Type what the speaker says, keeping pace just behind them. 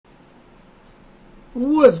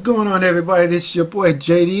What's going on, everybody? This is your boy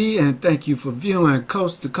JD, and thank you for viewing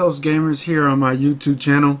Coast to Coast Gamers here on my YouTube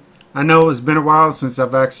channel. I know it's been a while since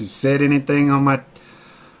I've actually said anything on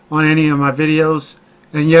any of my videos,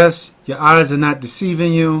 and yes, your eyes are not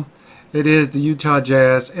deceiving you. It is the Utah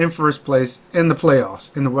Jazz in first place in the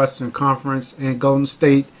playoffs in the Western Conference, and Golden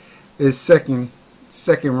State is second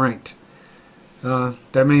ranked.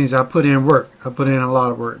 That means I put in work. I put in a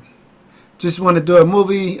lot of work. Just want to do a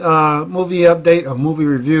movie update, a movie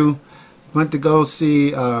review. Went to go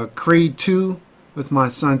see Creed 2 with my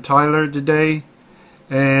son Tyler today,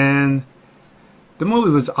 and the movie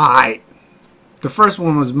was alright. The first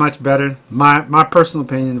one was much better. My personal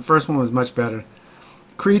opinion, the first one was much better.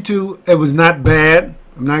 Creed 2, it was not bad.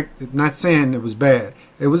 I'm not saying it was bad.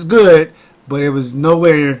 It was good, but it was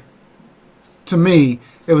nowhere, to me,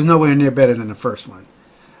 it was nowhere near better than the first one.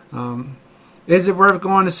 Is it worth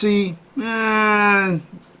going to see? I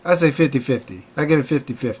say 50-50. I give it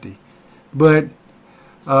 50-50. But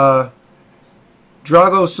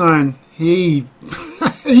Drago's son, he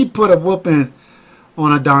put a whooping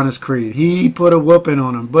on Adonis Creed. He put a whooping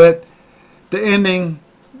on him. But the ending,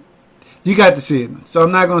 you got to see it. So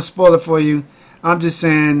I'm not going to spoil it for you. I'm just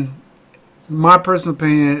saying, my personal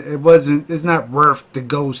opinion, it's not worth to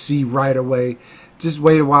go see right away. Just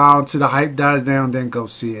wait a while until the hype dies down, then go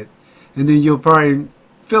see it. And then you'll probably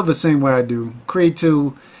feel the same way I do. Creed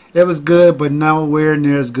 2, it was good, but nowhere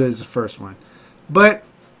near as good as the first one. But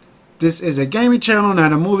this is a gaming channel,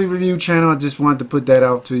 not a movie review channel. I just wanted to put that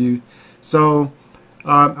out to you. So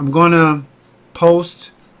I'm going to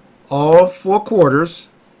post all 4 quarters.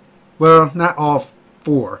 Well, not all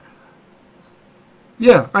 4.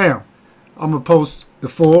 Yeah, I am. I'm going to post the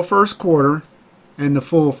full first quarter and the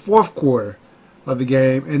full fourth quarter of the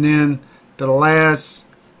game. And then the last,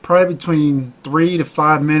 probably between 3 to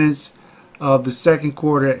 5 minutes of the second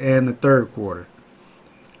quarter and the third quarter.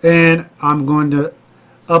 And I'm going to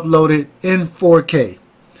upload it in 4K.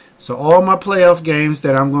 So all my playoff games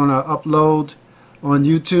that I'm going to upload on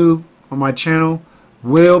YouTube, on my channel,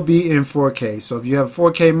 will be in 4K. So if you have a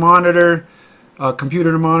 4K monitor,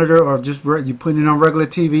 computer monitor, or just you put it on regular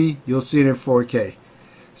TV, you'll see it in 4K.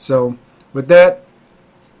 So with that,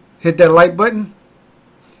 hit that like button.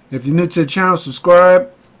 If you're new to the channel,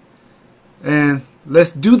 subscribe. And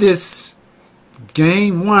let's do this.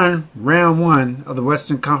 Game 1, round 1 of the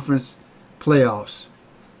Western Conference playoffs.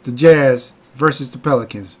 The Jazz versus the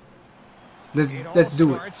Pelicans. Let's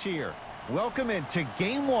do it. Here. Welcome into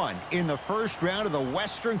Game 1 in the first round of the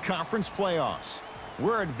Western Conference playoffs.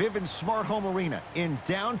 We're at Vivint Smart Home Arena in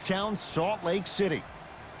downtown Salt Lake City.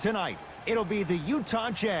 Tonight, it'll be the Utah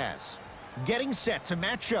Jazz getting set to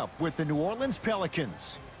match up with the New Orleans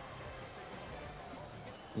Pelicans.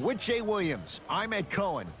 With Jay Williams, I'm Ed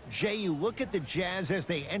Cohen. Jay, you look at the Jazz as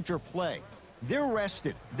they enter play. They're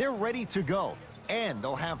rested, they're ready to go, and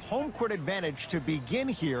they'll have home court advantage to begin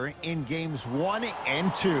here in games 1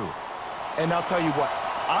 and 2. And I'll tell you what,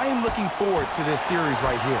 I am looking forward to this series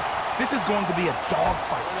right here. This is going to be a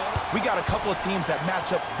dogfight. We got a couple of teams that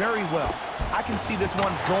match up very well. I can see this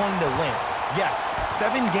one going to length. Yes,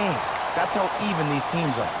 7 games. That's how even these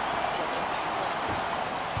teams are.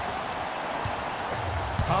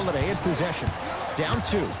 Holiday in possession. Down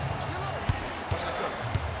 2.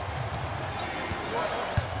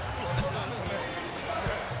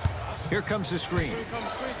 Here comes the screen.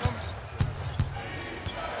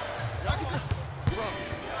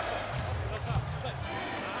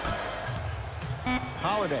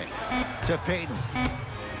 Holiday to Payton.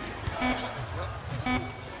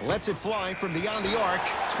 Lets it fly from beyond the arc.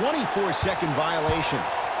 24-second violation.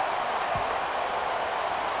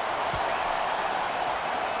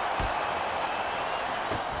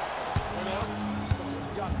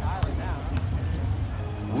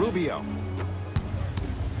 Rubio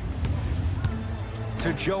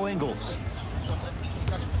to Joe Ingles.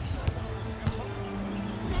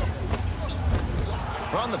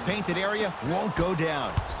 From the painted area, won't go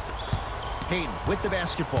down. Payton with the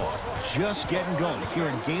basketball. Just getting going here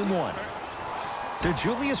in game 1. To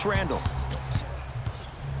Julius Randle.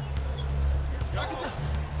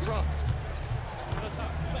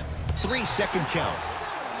 Three-second count.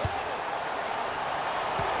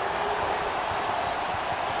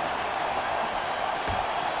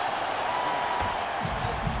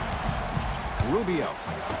 Rubio.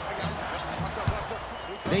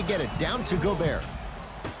 They get it down to Gobert.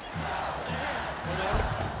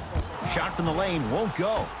 Shot from the lane won't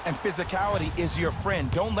go. And physicality is your friend.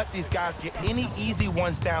 Don't let these guys get any easy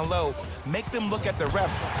ones down low. Make them look at the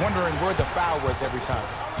refs, wondering where the foul was every time.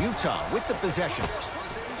 Utah with the possession.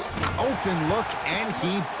 Open look, and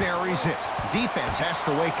he buries it. Defense has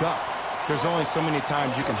to wake up. There's only so many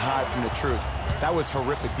times you can hide from the truth. That was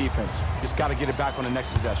horrific defense. Just got to get it back on the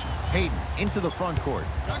next possession. Hayden into the front court,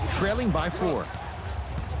 trailing by 4.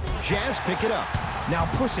 Jazz pick it up. Now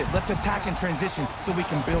push it. Let's attack in transition so we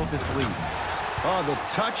can build this lead. Oh, the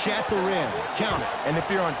touch at the rim. Count it. And if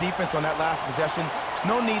you're on defense on that last possession,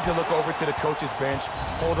 no need to look over to the coach's bench,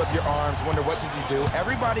 hold up your arms, wonder what did you do.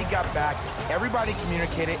 Everybody got back. Everybody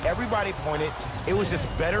communicated. Everybody pointed. It was just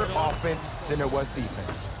better offense than there was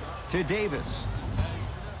defense. To Davis.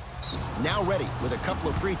 Now ready with a couple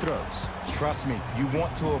of free throws. Trust me, you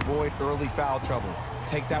want to avoid early foul trouble.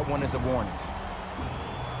 Take that one as a warning.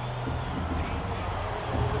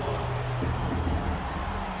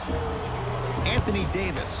 Anthony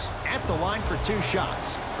Davis at the line for 2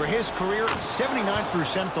 shots. For his career,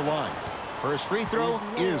 79% at the line. First free throw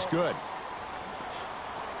is good.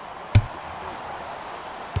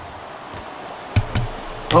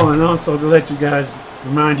 Oh, and also to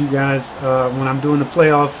remind you guys, when I'm doing the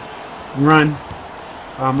playoff run,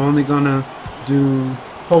 I'm only gonna do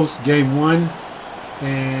post game 1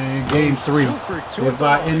 and game 3. If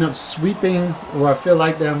I end up sweeping, or I feel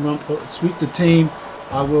like that I'm gonna sweep the team,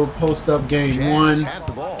 I will post up game 1,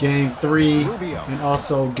 game 3, and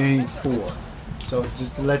also game 4. So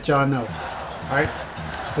just to let y'all know. All right,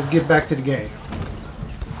 let's get back to the game.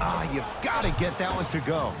 You've got to get that one to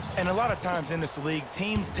go. And a lot of times in this league,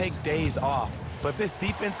 teams take days off. But if this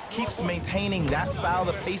defense keeps maintaining that style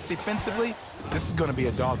of pace defensively, this is going to be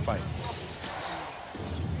a dogfight.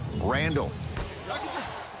 Randall.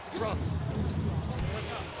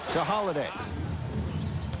 To Holiday.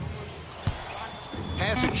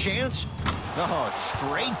 Has a chance. Oh,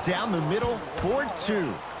 straight down the middle,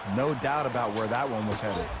 4-2. No doubt about where that one was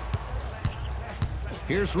headed.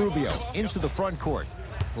 Here's Rubio into the front court.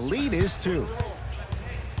 Lead is 2.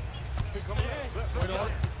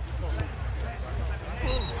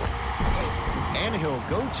 And he'll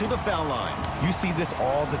go to the foul line. You see this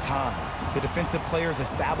all the time. The defensive players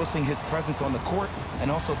establishing his presence on the court and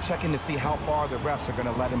also checking to see how far the refs are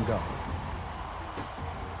going to let him go.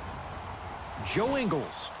 Joe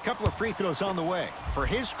Ingles, couple of free throws on the way. For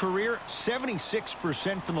his career,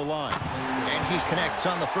 76% from the line. And he connects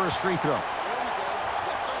on the first free throw.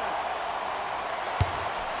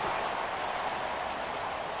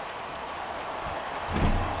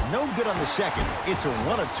 No good on the second. It's a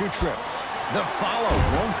 1 of 2 trip. The follow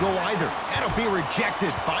won't go either. That'll be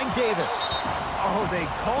rejected by Davis. Oh, they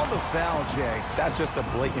called the foul, Jay. That's just a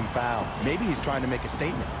blatant foul. Maybe he's trying to make a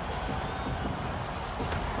statement.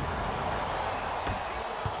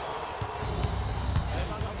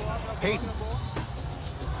 Hayden.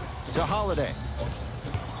 To Holiday.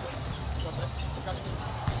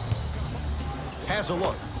 Has a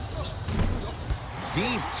look.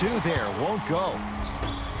 Deep 2 there. Won't go.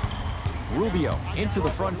 Rubio into the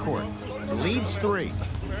front court. Leads 3.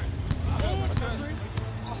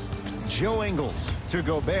 Joe Ingles to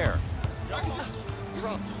Gobert.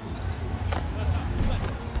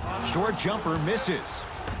 Short jumper misses.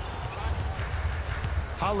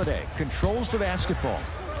 Holiday controls the basketball.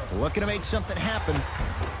 Looking to make something happen.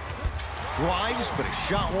 Drives, but a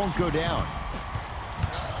shot won't go down.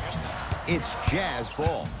 It's Jazz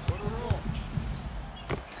ball.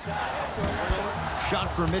 Shot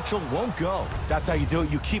for Mitchell won't go. That's how you do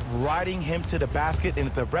it. You keep riding him to the basket, and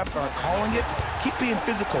if the refs aren't calling it, keep being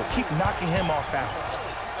physical. Keep knocking him off balance.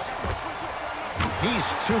 He's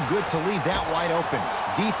too good to leave that wide open.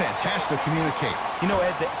 Defense has to communicate. You know,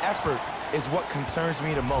 Ed, the effort is what concerns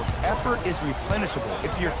me the most. Effort is replenishable.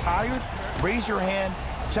 If you're tired, raise your hand,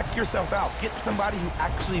 check yourself out. Get somebody who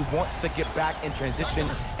actually wants to get back in transition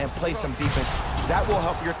and play some defense. That will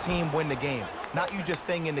help your team win the game, not you just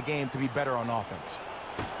staying in the game to be better on offense.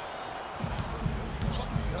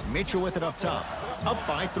 Mitchell with it up top. Up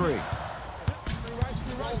by 3.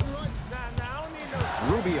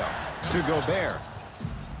 Rubio to Gobert.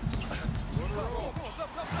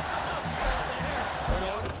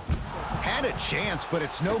 Had a chance, but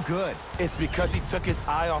it's no good. It's because he took his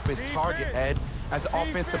eye off his target, Ed. As an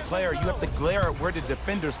offensive player, you have to glare at where the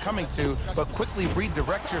defender's coming to, but quickly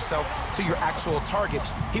redirect yourself to your actual target.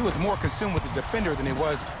 He was more consumed with the defender than he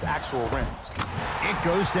was the actual rim. It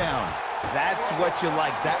goes down. That's what you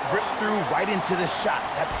like. That rip through right into the shot.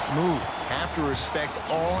 That's smooth. Have to respect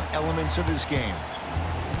all elements of his game.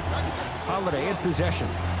 Holiday in possession.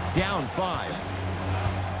 Down 5.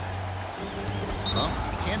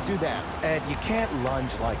 Can't do that. Ed, you can't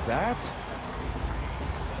lunge like that.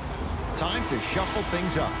 Time to shuffle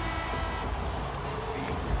things up.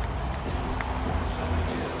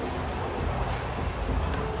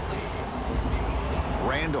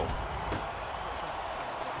 Randall.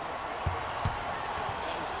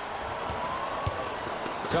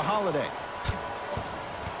 to Holiday.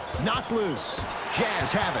 Knocked loose.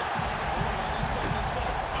 Jazz have it.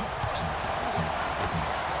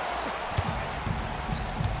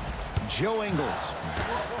 Joe Ingles.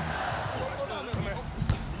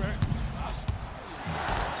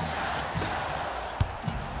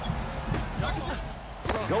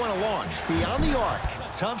 Going to launch beyond the arc.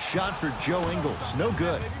 Tough shot for Joe Ingles. No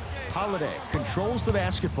good. Holiday controls the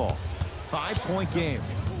basketball. 5-point game.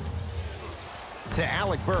 To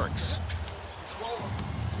Alec Burks.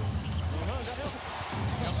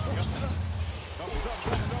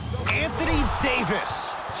 Anthony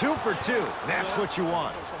Davis. 2 for 2. That's what you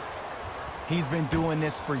want. He's been doing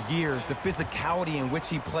this for years. The physicality in which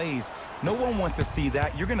he plays. No one wants to see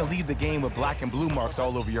that. You're going to leave the game with black and blue marks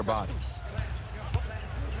all over your body.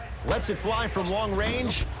 Lets it fly from long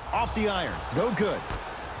range. Off the iron. No good.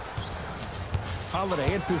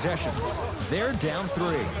 Holiday in possession. They're down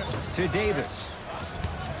 3. To Davis.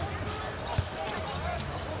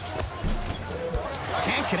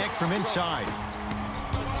 Can't connect from inside.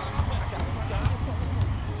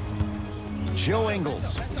 Joe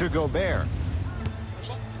Ingles to Gobert.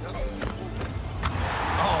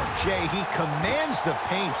 Oh, Jay, he commands the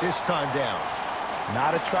paint this time down. It's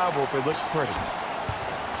not a travel if it looks pretty.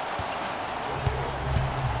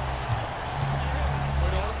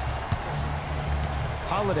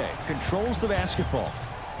 Holiday controls the basketball.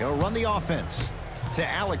 He'll run the offense to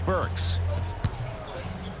Alec Burks.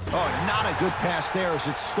 Oh, not a good pass there as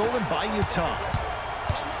it's stolen by Utah.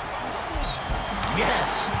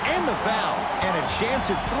 Yes, and the foul, and a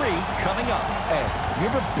chance at 3 coming up. Hey,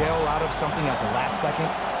 you ever bail out of something at the last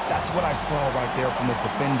second? That's what I saw right there from the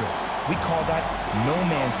defender. We call that no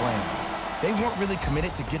man's land. They weren't really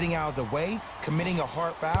committed to getting out of the way, committing a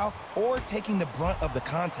hard foul, or taking the brunt of the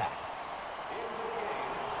contact.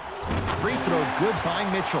 Free throw good by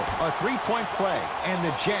Mitchell. A 3-point play, and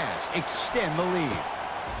the Jazz extend the lead.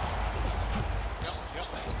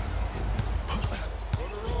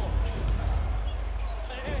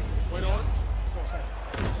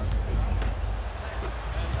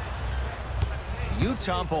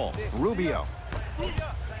 Utah ball. Rubio.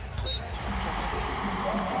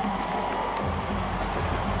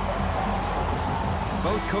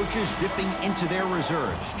 Both coaches dipping into their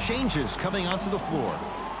reserves. Changes coming onto the floor.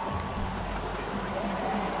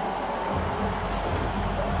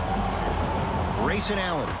 Grayson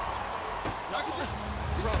Allen.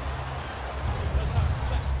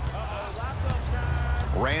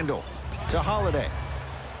 Randall to Holiday.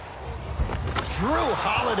 Drew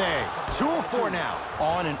Holiday. 2 of 4 now.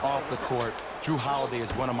 On and off the court, Drew Holiday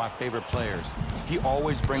is one of my favorite players. He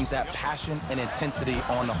always brings that passion and intensity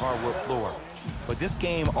on the hardwood floor. But this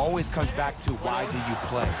game always comes back to why do you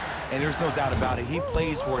play? And there's no doubt about it. He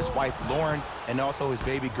plays for his wife, Lauren, and also his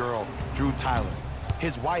baby girl, Drew Tyler.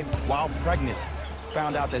 His wife, while pregnant,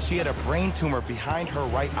 found out that she had a brain tumor behind her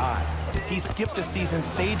right eye. He skipped the season,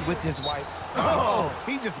 stayed with his wife. Oh,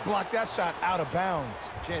 he just blocked that shot out of bounds.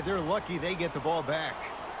 Jay, they're lucky they get the ball back.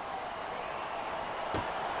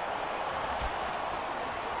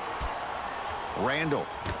 Randall.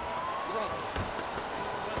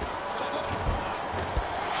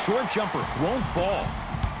 Short jumper won't fall.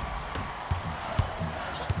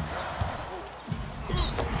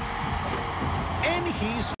 And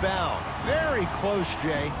he's fouled. Very close,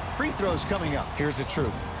 Jay. Free throws coming up. Here's the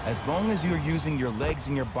truth. As long as you're using your legs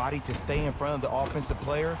and your body to stay in front of the offensive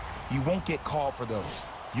player, you won't get called for those.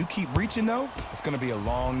 You keep reaching, though, it's going to be a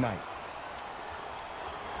long night.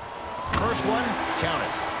 First one, count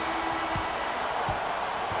it.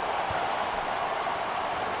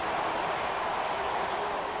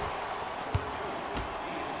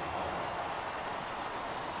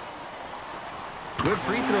 Good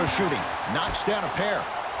free throw shooting. Knocks down a pair.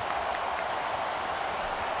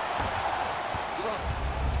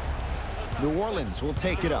 New Orleans will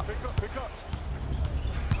take it up.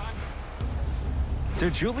 To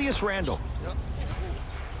Julius Randle.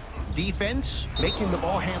 Defense making the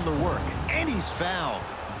ball handler work. And he's fouled.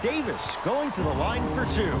 Davis going to the line for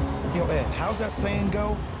 2. Yo, Ed, how's that saying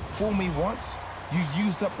go? Fool me once, you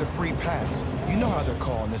used up the free pass. You know how they're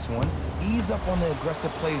calling this one. Ease up on the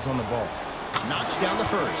aggressive plays on the ball. Knocks down the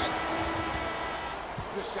first.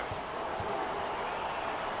 Good shot.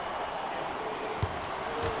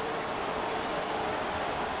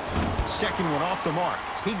 Second one off the mark.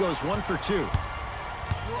 He goes 1 for 2.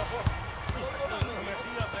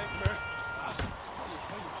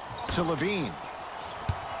 To Levine.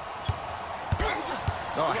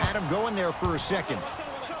 Oh, had him going there for a second.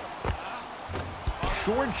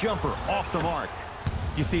 Short jumper off the mark.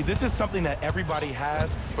 You see, this is something that everybody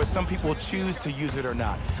has, but some people choose to use it or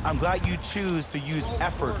not. I'm glad you choose to use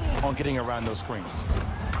effort on getting around those screens.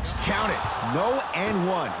 Count it. No and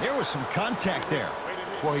one. There was some contact there.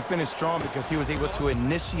 Well, he finished strong because he was able to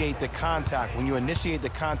initiate the contact. When you initiate the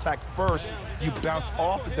contact first, you bounce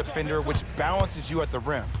off the defender, which balances you at the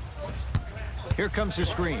rim. Here comes the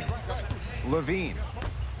screen. Levine.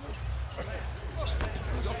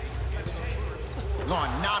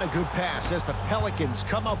 Oh, not a good pass as the Pelicans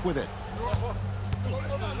come up with it.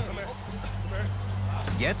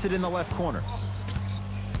 Gets it in the left corner.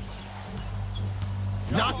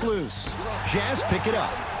 Knocked loose. Jazz pick it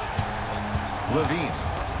up. Levine.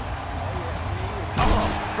 Oh,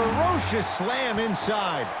 ferocious slam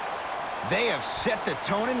inside. They have set the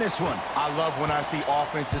tone in this one. I love when I see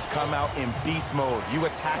offenses come out in beast mode. You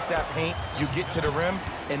attack that paint, you get to the rim,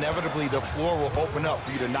 inevitably the floor will open up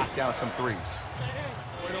for you to knock down some threes.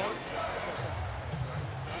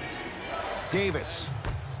 Davis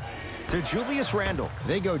to Julius Randle.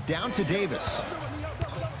 They go down to Davis.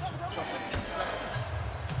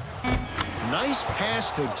 Nice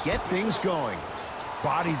pass to get things going.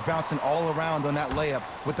 Bodies bouncing all around on that layup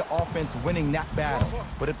with the offense winning that battle.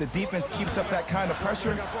 But if the defense keeps up that kind of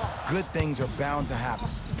pressure, good things are bound to happen.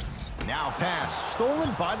 Now pass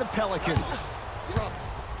stolen by the Pelicans.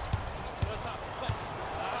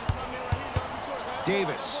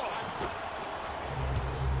 Davis.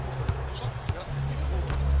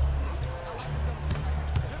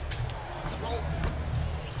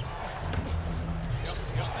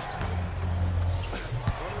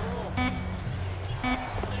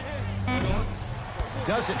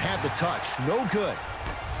 Doesn't have the touch. No good.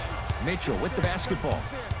 Mitchell with the basketball.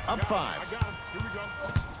 Up 5.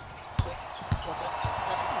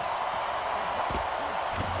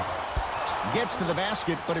 Gets to the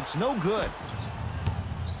basket, but it's no good.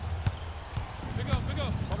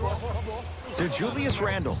 To Julius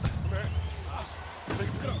Randle.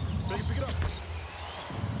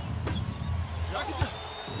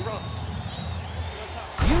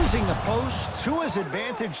 Using the post to his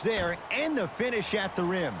advantage there, and the finish at the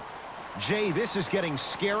rim. Jay, this is getting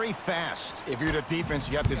scary fast. If you're the defense,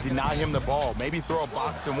 you have to deny him the ball. Maybe throw a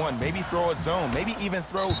box and one. Maybe throw a zone. Maybe even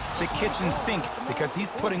throw the kitchen sink because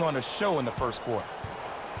he's putting on a show in the first quarter.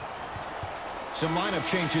 Some lineup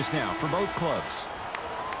changes now for both clubs.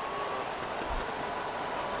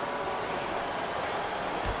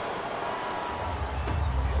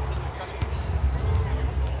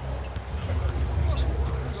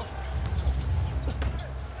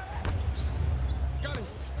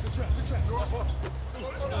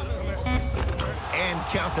 And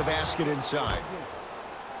count the basket inside.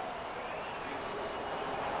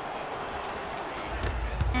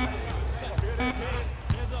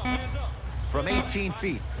 From 18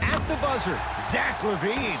 feet, at the buzzer, Zach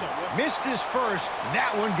LaVine. Missed his first,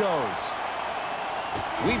 that one goes.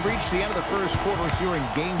 We've reached the end of the first quarter here in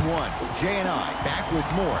Game 1. Jay and I back with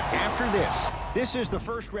more after this. This is the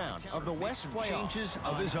first round of the West playoffs. Changes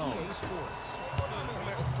of his own.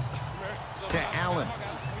 To Allen.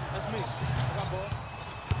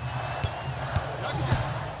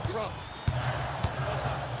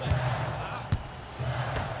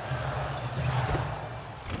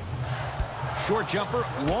 Short jumper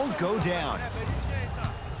won't go down.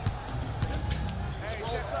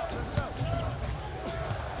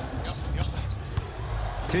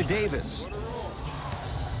 To Davis.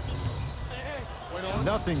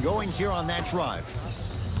 Nothing going here on that drive.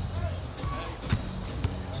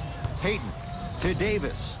 Payton to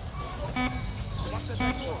Davis.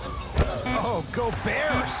 Oh,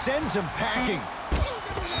 Gobert sends him packing.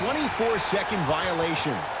 24-second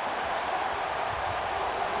violation.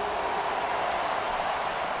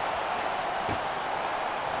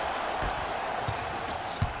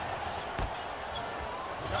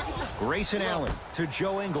 Grayson Allen to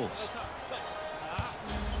Joe Ingles.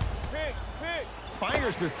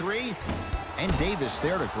 Fires the three, and Davis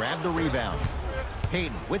there to grab the rebound.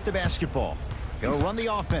 Payton with the basketball. He'll run the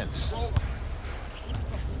offense.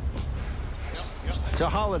 To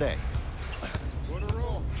Holiday.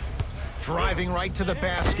 Driving right to the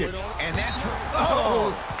basket, and that's...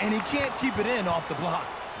 Oh! And he can't keep it in off the block.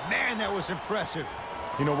 Man, that was impressive.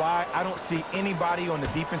 You know why? I don't see anybody on the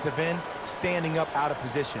defensive end standing up out of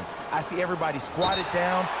position. I see everybody squatted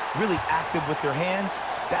down, really active with their hands.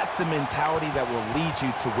 That's the mentality that will lead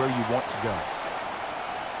you to where you want to go.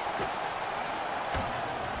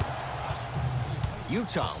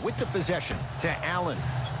 Utah with the possession to Allen.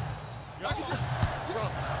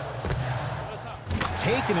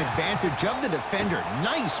 Taking advantage of the defender.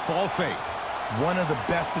 Nice ball fake. One of the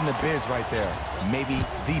best in the biz right there. Maybe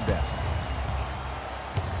the best.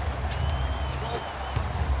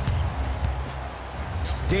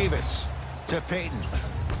 Davis to Peyton.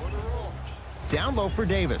 Down low for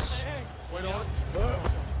Davis.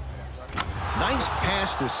 Nice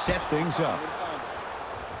pass to set things up.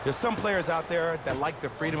 There's some players out there that like the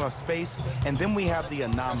freedom of space, and then we have the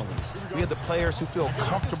anomalies. We have the players who feel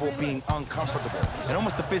comfortable being uncomfortable. And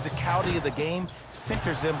almost the physicality of the game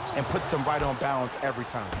centers them and puts them right on balance every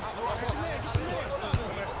time.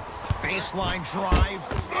 Baseline drive.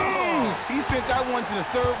 Oh, he sent that one to the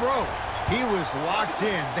third row. He was locked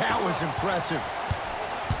in. That was impressive.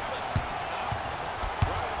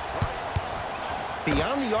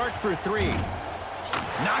 Beyond the arc for three.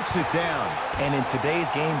 Knocks it down. And in today's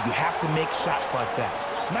game, you have to make shots like that.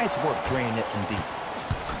 Nice work draining it from deep.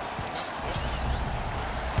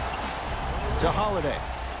 To Holiday.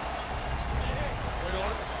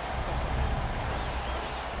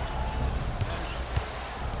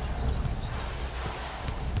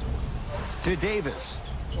 To Davis.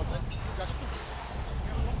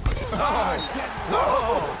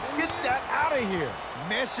 Oh, get that out of here.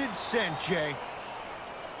 Message sent, Jay.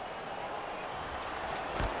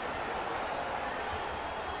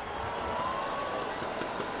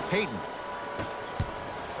 Peyton.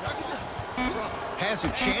 Has a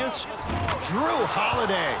chance. Drew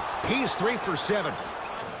Holiday. He's 3 for 7.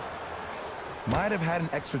 Might have had an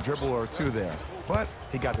extra dribble or two there, but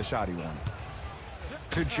he got the shot he wanted.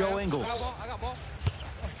 To Joe Ingles.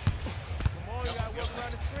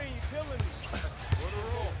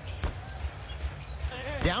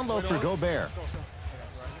 Down low for Gobert.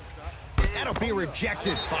 That'll be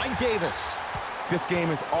rejected by Davis. This game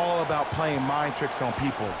is all about playing mind tricks on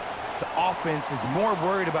people. The offense is more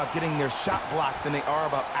worried about getting their shot blocked than they are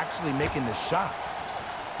about actually making the shot.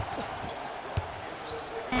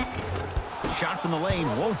 Shot from the lane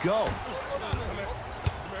won't go.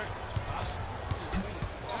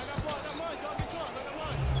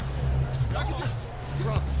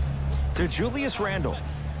 To Julius Randle.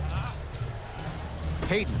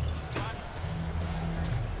 Peyton.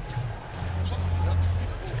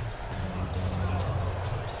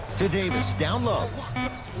 To Davis, down low.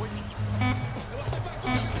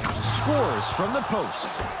 Scores from the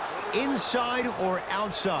post. Inside or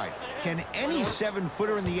outside. Can any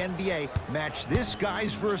 7-footer in the NBA match this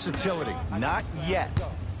guy's versatility? Not yet.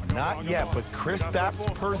 Not yet, but Kristaps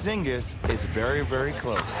Porzingis is very, very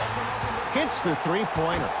close. Hits the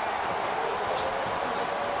three-pointer.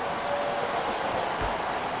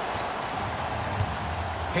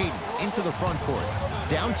 Peyton into the front court.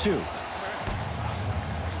 Down 2.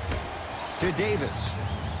 To Davis.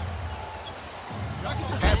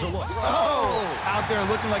 Has a look. Oh! Out there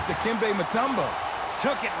looking like the Kimbe Mutombo.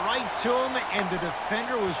 Took it right to him, and the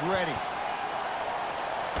defender was ready.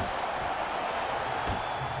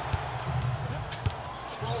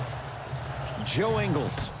 Joe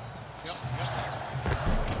Ingles.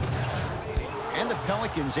 And the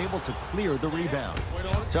Pelicans able to clear the rebound.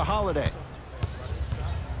 To Holiday.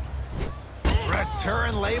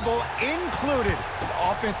 Return label included. The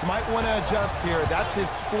offense might want to adjust here. That's his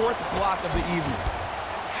 4th block of the evening.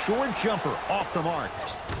 Short jumper off the mark.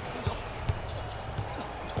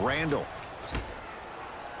 Randle.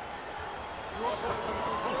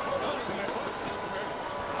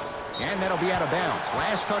 And that'll be out of bounds.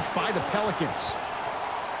 Last touch by the Pelicans.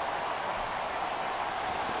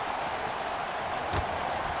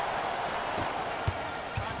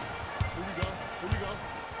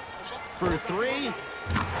 For 3,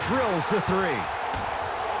 drills the 3.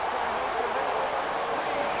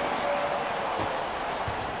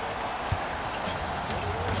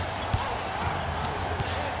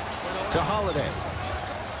 To Holiday.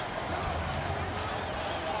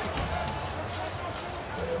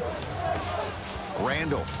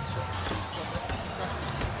 Randle.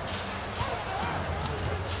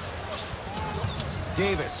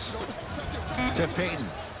 Davis. To Peyton.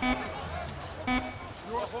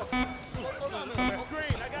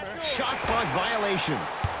 Shot clock violation.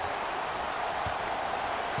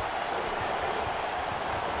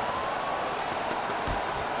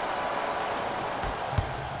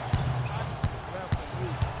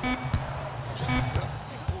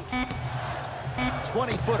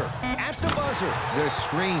 Footer at the buzzer. The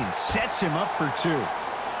screen sets him up for 2.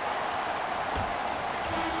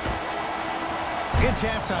 It's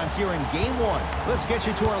halftime here in Game 1. Let's get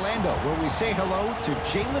you to Orlando, where we say hello to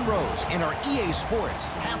Jalen Rose in our EA Sports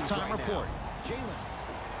halftime report. Jalen.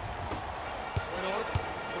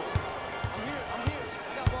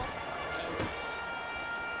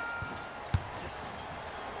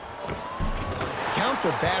 Count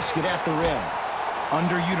the basket at the rim.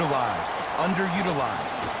 Underutilized,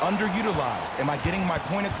 underutilized, underutilized. Am I getting my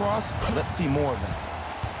point across? Let's see more of that.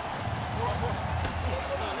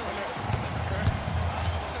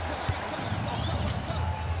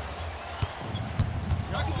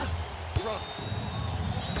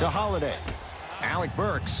 To Holiday. Alec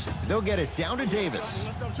Burks. They'll get it down to Davis.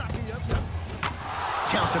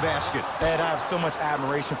 Count the basket. Ed, I have so much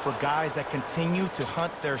admiration for guys that continue to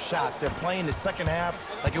hunt their shot. They're playing the second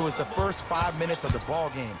half like it was the first 5 minutes of the ball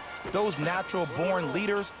game. Those natural-born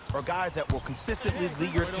leaders are guys that will consistently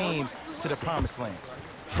lead your team to the promised land.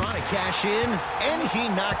 Trying to cash in, and he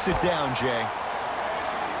knocks it down, Jay.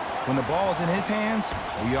 When the ball was in his hands,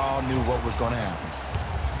 we all knew what was going to happen.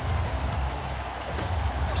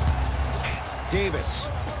 Davis.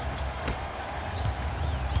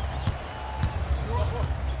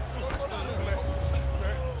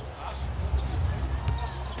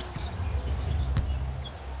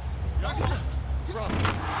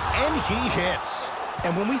 And he hits.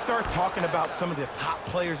 And when we start talking about some of the top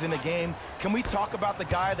players in the game, can we talk about the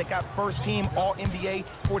guy that got first-team All-NBA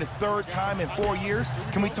for the 3rd time in 4 years?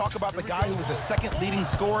 Can we talk about the guy who was the 2nd leading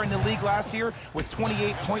scorer in the league last year with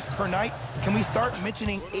 28 points per night? Can we start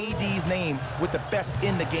mentioning AD's name with the best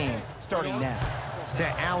in the game, starting now? To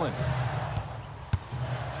Allen.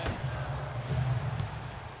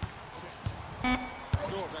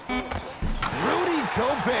 Rudy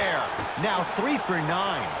Gobert. Now 3 for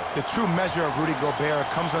 9. The true measure of Rudy Gobert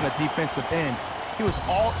comes on the defensive end. He was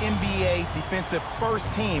All-NBA defensive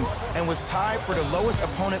first team and was tied for the lowest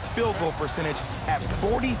opponent field goal percentage at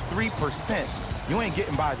 43%. You ain't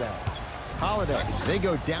getting by that. Holiday. They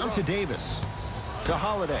go down to Davis. To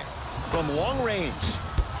Holiday. From long range.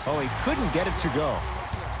 Oh, he couldn't get it to go.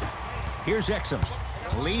 Here's Exum.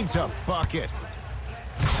 Leads a bucket.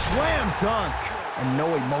 Slam dunk. And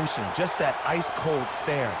no emotion, just that ice-cold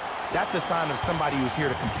stare. That's a sign of somebody who's here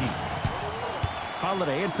to compete.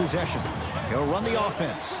 Holiday in possession. He'll run the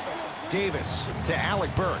offense. Davis to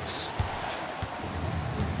Alec Burks.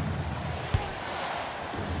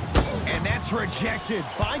 And that's rejected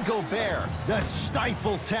by Gobert, the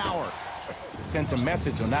stifle tower. Sent a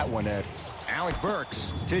message on that one, Ed. Alec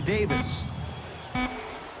Burks to Davis.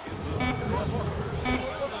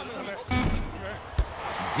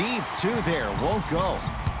 Deep 2 there, won't go.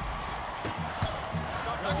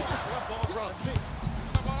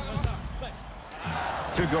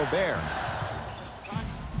 To Gobert.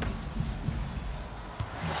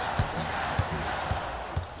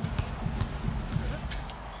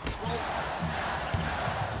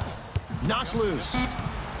 Knocked loose.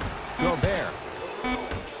 Gobert.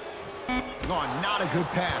 Oh, not a good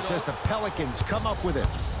pass as the Pelicans come up with it.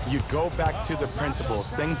 You go back to the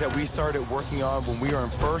principles, things that we started working on when we were in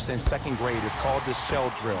 1st and 2nd grade. It's called the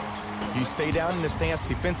shell drill. You stay down in the stance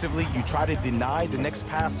defensively, you try to deny the next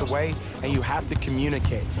pass away, and you have to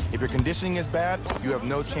communicate. If your conditioning is bad, you have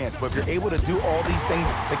no chance. But if you're able to do all these things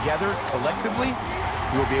together, collectively,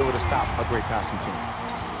 you'll be able to stop a great passing team.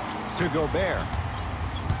 To Gobert.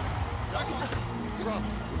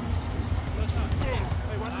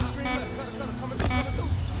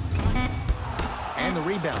 And the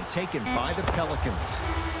rebound taken by the Pelicans.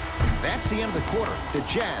 That's the end of the quarter. The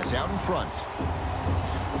Jazz out in front.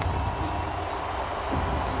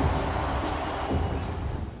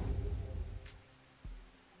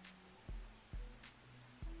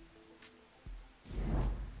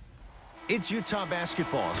 It's Utah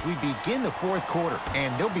basketball as we begin the 4th quarter,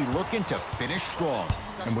 and they'll be looking to finish strong.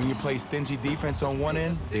 And when you play stingy defense on one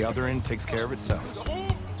end, the other end takes care of itself.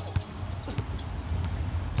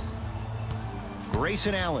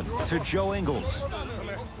 Grayson Allen to Joe Ingles.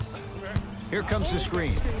 Here comes the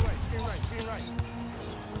screen.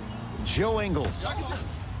 Joe Ingles.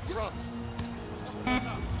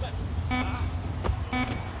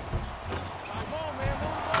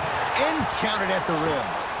 And counted at the rim.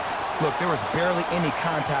 Look, there was barely any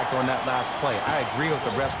contact on that last play. I agree with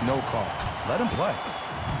the ref's no call. Let him play.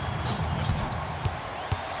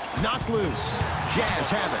 Knocked loose. Jazz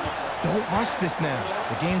have it. Don't rush this now.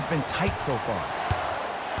 The game's been tight so far.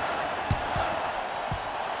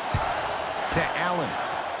 To Allen.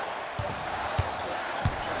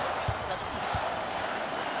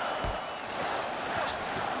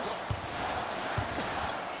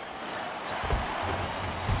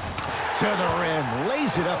 To the rim,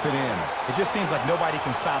 lays it up and in. It just seems like nobody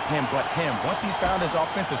can stop him but him. Once he's found his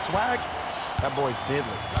offensive swag, that boy's deadly.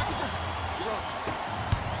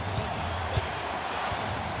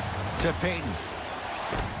 To Payton.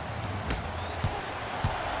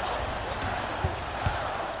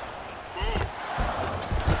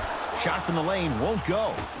 Shot from the lane won't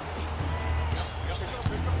go.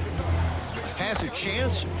 Has a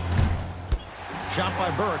chance. Shot by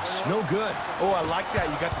Burks, no good. Oh, I like that.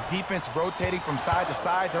 You got the defense rotating from side to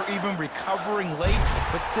side. They're even recovering late,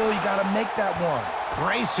 but still you got to make that one.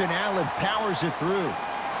 Grayson Allen powers it through.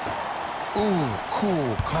 Ooh,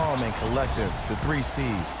 cool, calm, and collective. The 3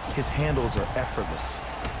 C's. His handles are effortless.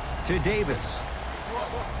 To Davis.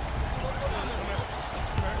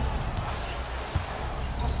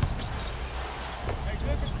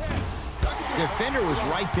 Defender was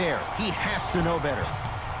right there. He has to know better.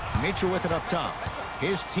 Mitchell with it up top.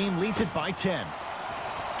 His team leads it by 10.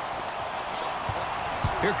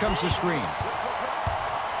 Here comes the screen.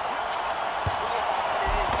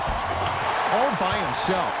 All by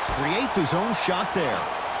himself. Creates his own shot there.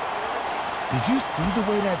 Did you see the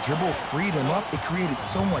way that dribble freed him up? It created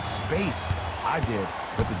so much space. I did,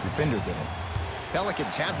 but the defender didn't.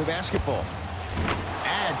 Pelicans have the basketball.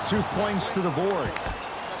 Add 2 points to the board.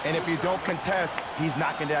 And if you don't contest, he's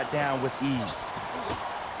knocking that down with ease.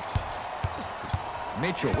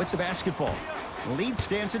 Mitchell with the basketball. Lead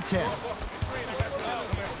stands at 10.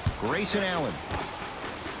 Grayson Allen.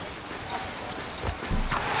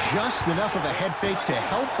 Just enough of a head fake to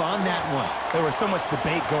help on that one. There was so much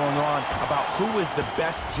debate going on about who is the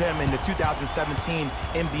best gem in the 2017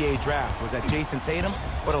 NBA draft. Was that Jason Tatum?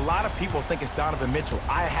 But a lot of people think it's Donovan Mitchell.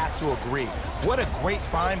 I have to agree. What a great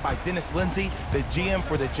find by Dennis Lindsey, the GM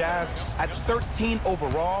for the Jazz. At 13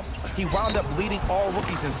 overall, he wound up leading all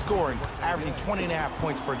rookies in scoring, averaging 20.5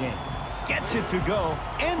 points per game. Gets it to go,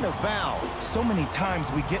 and the foul. So many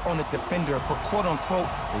times we get on the defender for quote-unquote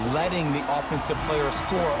letting the offensive player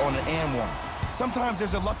score on an and one. Sometimes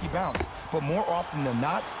there's a lucky bounce, but more often than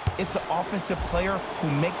not, it's the offensive player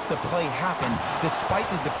who makes the play happen despite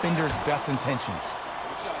the defender's best intentions.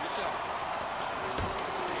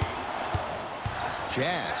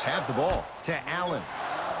 Jazz have the ball to Allen.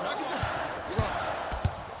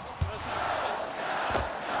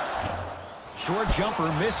 Short jumper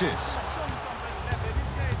misses.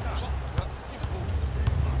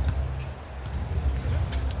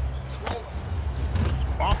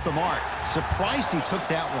 Off the mark. Surprised he took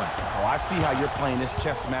that one. Oh, I see how you're playing this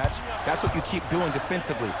chess match. That's what you keep doing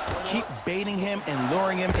defensively. Keep baiting him and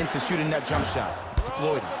luring him into shooting that jump shot.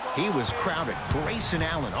 Exploit him. He was crowded. Grayson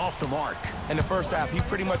Allen off the mark. In the first half, he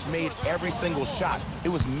pretty much made every single shot. It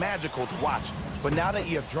was magical to watch. But now that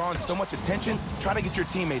you have drawn so much attention, try to get your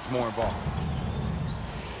teammates more involved.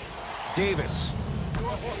 Davis.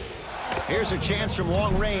 Here's a chance from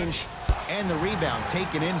long range. And the rebound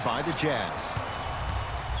taken in by the Jazz.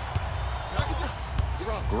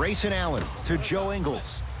 Grayson Allen to Joe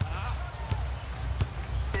Ingles.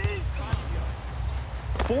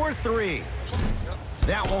 4-3.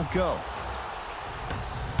 That won't go.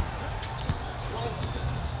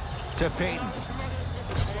 To Payton.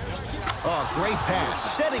 Oh, great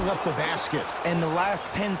pass. Setting up the basket. And the last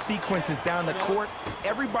 10 sequences down the court,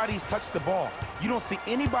 everybody's touched the ball. You don't see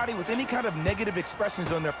anybody with any kind of negative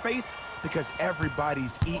expressions on their face because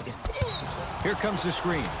everybody's eating. Here comes the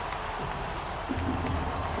screen.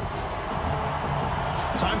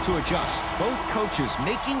 Time to adjust. Both coaches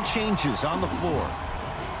making changes on the floor.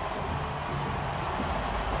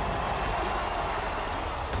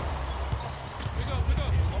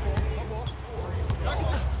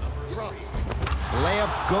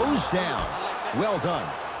 Layup goes down. Well done.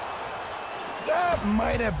 That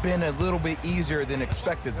might have been a little bit easier than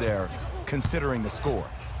expected there, considering the score.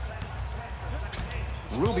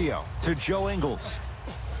 Rubio to Joe Ingles.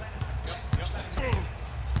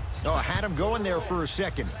 Oh, had him going there for a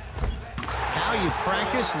second. How you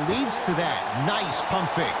practice leads to that. Nice pump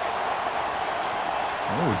fake.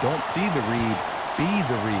 Oh, don't see the read, be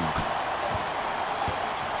the read.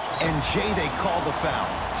 And Jay, they call the foul.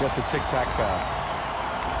 Just a tic-tac foul.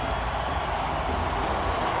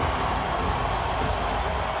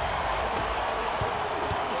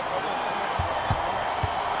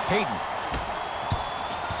 Payton.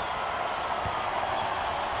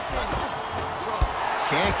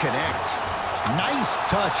 Can't connect. Nice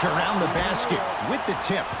touch around the basket with the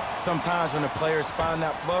tip. Sometimes when the players find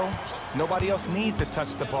that flow, nobody else needs to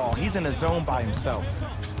touch the ball. He's in a zone by himself.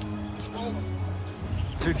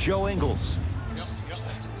 To Joe Ingles.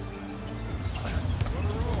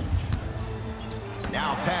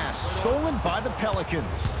 Now pass stolen by the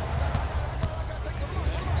Pelicans.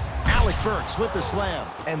 Alec Burks with the slam.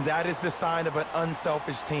 And that is the sign of an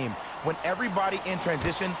unselfish team. When everybody in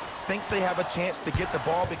transition thinks they have a chance to get the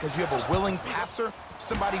ball because you have a willing passer,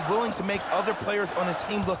 somebody willing to make other players on his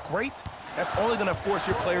team look great, that's only going to force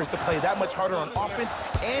your players to play that much harder on offense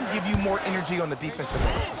and give you more energy on the defensive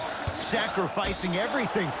end. Sacrificing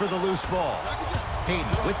everything for the loose ball.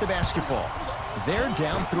 Payton with the basketball. They're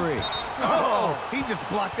down 3. Oh, he just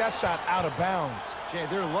blocked that shot out of bounds. Jay,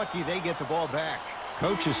 they're lucky they get the ball back.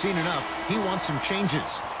 Coach has seen enough. He wants some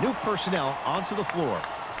changes. New personnel onto the floor.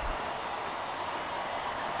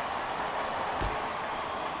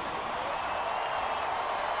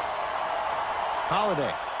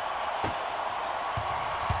 Holiday.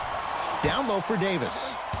 Down low for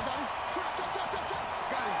Davis.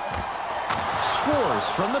 Scores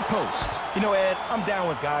from the post. You know, Ed, I'm down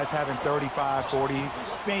with guys having 35, 40,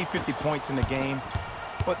 maybe 50 points in the game.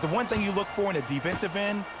 But the one thing you look for in a defensive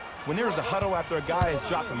end, when there's a huddle after a guy has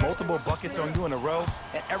dropped multiple buckets on you in a row,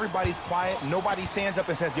 and everybody's quiet, nobody stands up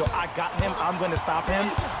and says, yo, I got him, I'm going to stop him,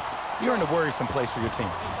 you're in a worrisome place for your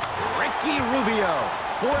team. Ricky Rubio,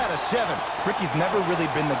 4 out of 7. Ricky's never really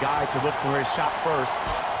been the guy to look for his shot first,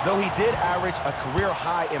 though he did average a career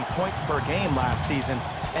high in points per game last season,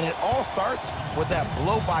 and it all starts with that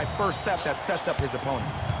blow-by first step that sets up his opponent.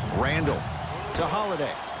 Randall to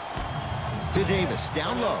Holiday. To Davis,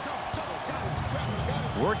 down low.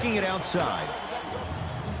 Working it outside.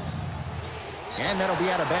 And that'll be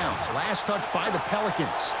out of bounds. Last touch by the Pelicans.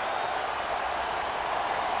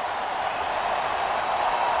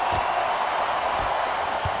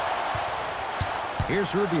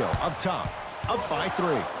 Here's Rubio up top. Up by 3.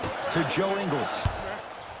 To Joe Ingles.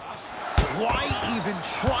 Why even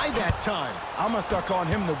try that time? I'm going to start calling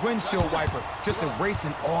him the windshield wiper, just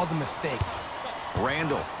erasing all the mistakes.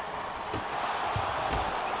 Randall.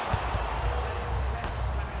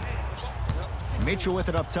 Mitchell with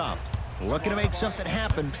it up top. Looking to make something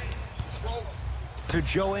happen. To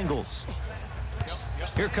Joe Ingles.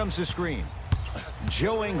 Here comes the screen.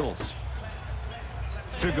 Joe Ingles.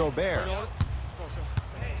 To Gobert.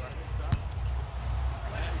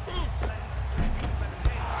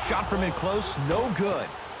 Shot from in close, no good.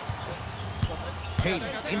 Hayden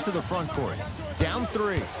into the front court. Down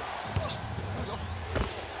 3.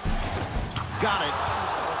 Got it.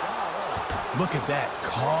 Look at that,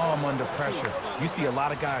 calm under pressure. You see a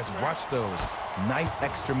lot of guys rush those. Nice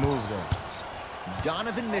extra move there.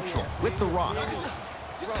 Donovan Mitchell with the rock.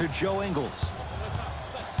 To Joe Ingles.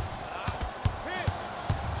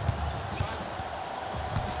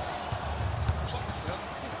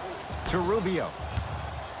 To Rubio.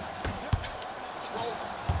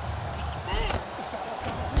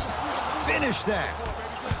 Finish that.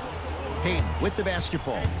 Hayden with the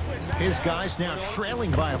basketball. His guys now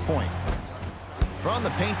trailing by a point. From the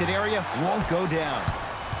painted area, won't go down.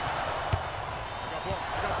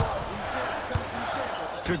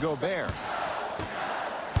 To Gobert.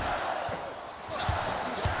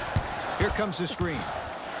 Here comes the screen.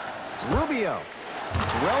 Rubio.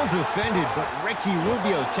 Well defended, but Ricky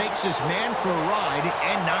Rubio takes his man for a ride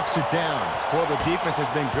and knocks it down. Well, the defense has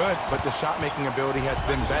been good, but the shot-making ability has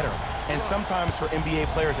been better. And sometimes for NBA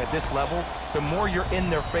players at this level, the more you're in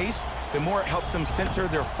their face, the more it helps them center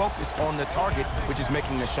their focus on the target, which is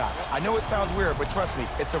making the shot. I know it sounds weird, but trust me,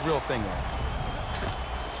 it's a real thing.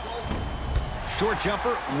 Short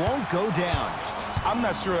jumper won't go down. I'm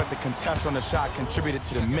not sure that the contest on the shot contributed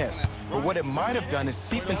to the miss, but what it might have done is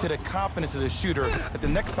seep into the confidence of the shooter that the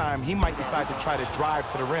next time he might decide to try to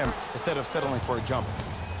drive to the rim instead of settling for a jumper.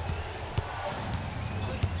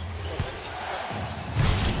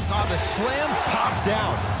 Oh, the slam popped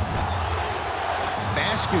out.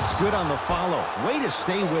 Basket's good on the follow. Way to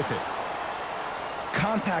stay with it.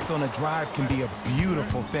 Contact on a drive can be a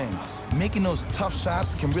beautiful thing. Making those tough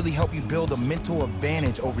shots can really help you build a mental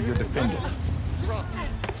advantage over your defender.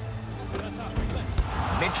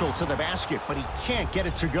 Mitchell to the basket, but he can't get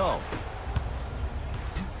it to go.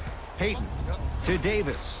 Hayden to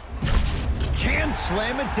Davis. Can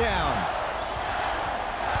slam it down.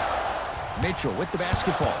 Mitchell with the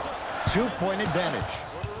basketball. 2-point advantage.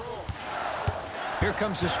 Here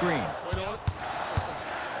comes the screen.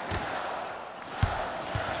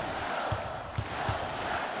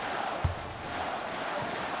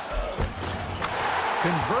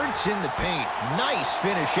 Converts in the paint. Nice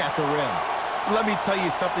finish at the rim. Let me tell you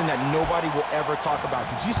something that nobody will ever talk about.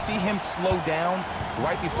 Did you see him slow down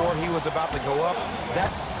right before he was about to go up?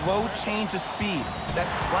 That slow change of speed, that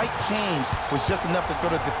slight change was just enough to throw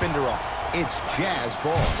the defender off. It's Jazz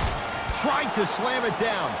ball. Tried to slam it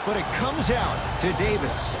down, but it comes out to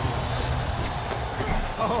Davis.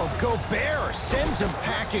 Oh, Gobert sends him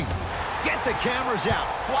packing. Get the cameras out.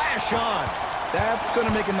 Flash on. That's going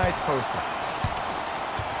to make a nice poster.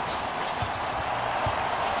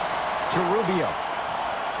 To Rubio.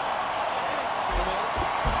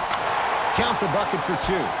 Count the bucket for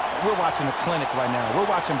 2. We're watching a clinic right now. We're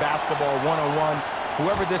watching basketball 1-on-1.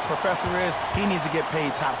 Whoever this professor is, he needs to get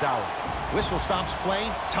paid top dollar. Whistle stops play,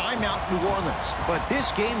 timeout New Orleans. But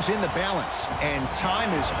this game's in the balance, and time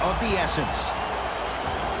is of the essence.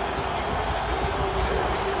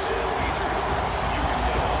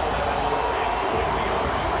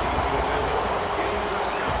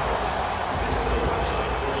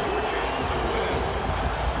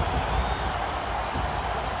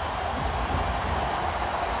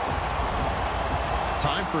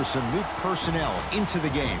 for some new personnel into the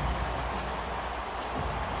game.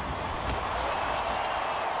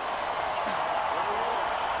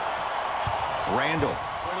 Randall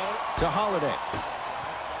to Holiday.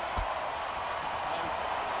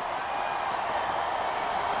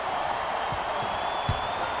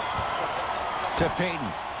 To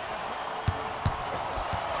Payton.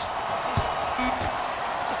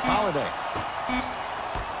 Holiday.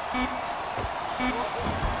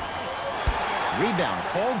 Rebound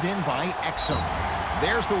called in by Exum.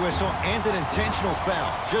 There's the whistle and an intentional foul.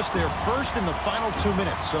 Just their first in the final 2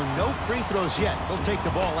 minutes, so no free throws yet. They'll take the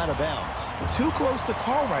ball out of bounds. Too close to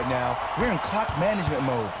call right now. We're in clock management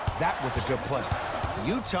mode. That was a good play.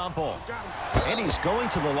 Utah ball. And he's going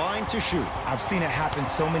to the line to shoot. I've seen it happen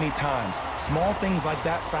so many times. Small things like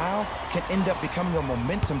that foul can end up becoming a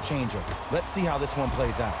momentum changer. Let's see how this one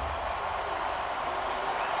plays out.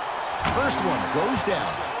 First one goes down.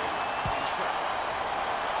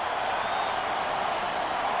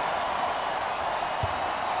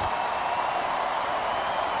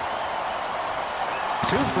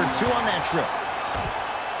 Two for two on that trip.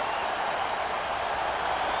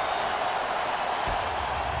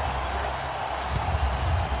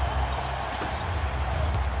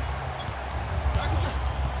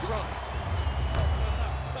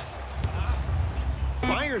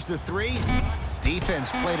 Fires the three. Defense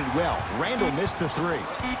played it well. Randall missed the three.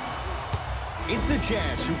 It's the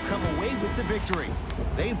Jazz who come away with the victory.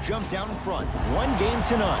 They've jumped out in front,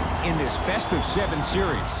 1-0 in this best-of-7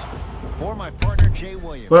 series. For my partner, Jay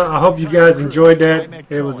Williams. Well, I hope you guys enjoyed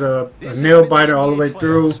that. It was a nail-biter all the way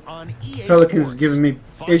through. Pelicans was giving me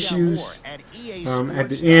issues at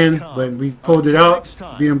the end, but we pulled it out,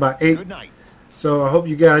 beat them by 8. So I hope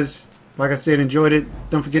you guys, like I said, enjoyed it.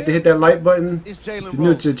 Don't forget to hit that like button. If you're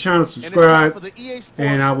new to the channel, subscribe.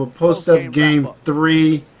 And I will post up Game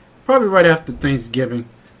 3 probably right after Thanksgiving.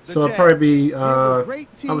 So it'll probably be, I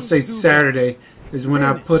would say Saturday is when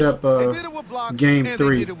I put up Game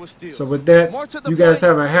 3. So with that, you guys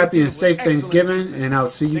have a happy and safe Thanksgiving, and I'll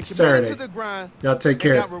see you Saturday. Y'all take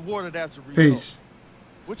care. Peace.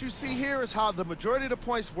 What you see here is how the majority of the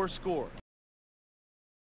points were scored.